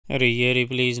Rhea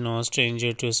Ripley is no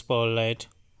stranger to spotlight,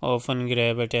 often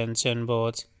grab attention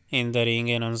both in the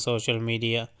ring and on social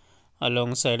media,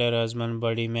 alongside her husband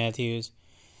Buddy Matthews.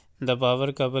 The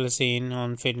power couple seen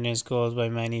on fitness goals by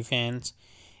many fans.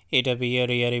 It appears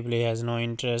Rhea Ripley has no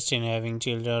interest in having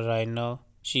children right now.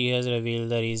 She has revealed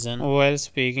the reason. While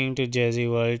speaking to Jazzy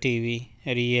World TV,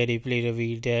 Rhea Ripley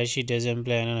revealed that she doesn't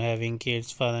plan on having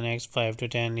kids for the next 5 to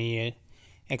 10 years.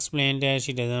 Explained that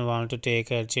she doesn't want to take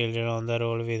her children on the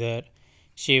road with her.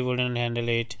 She wouldn't handle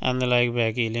it. Unlike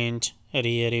Becky Lynch,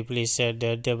 Rhea Ripley said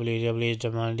that WWE's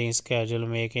demanding schedule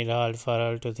make it hard for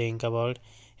her to think about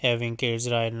having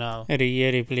kids right now.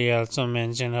 Rhea Ripley also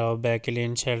mentioned how Becky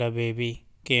Lynch had a baby,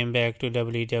 came back to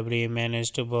WWE,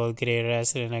 managed to both great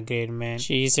wrestler and a great man.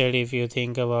 She said, if you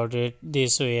think about it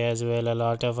this way as well, a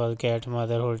lot of us get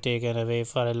motherhood taken away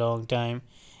for a long time.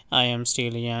 I am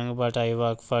still young, but I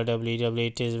work for WWE.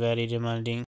 It is very demanding.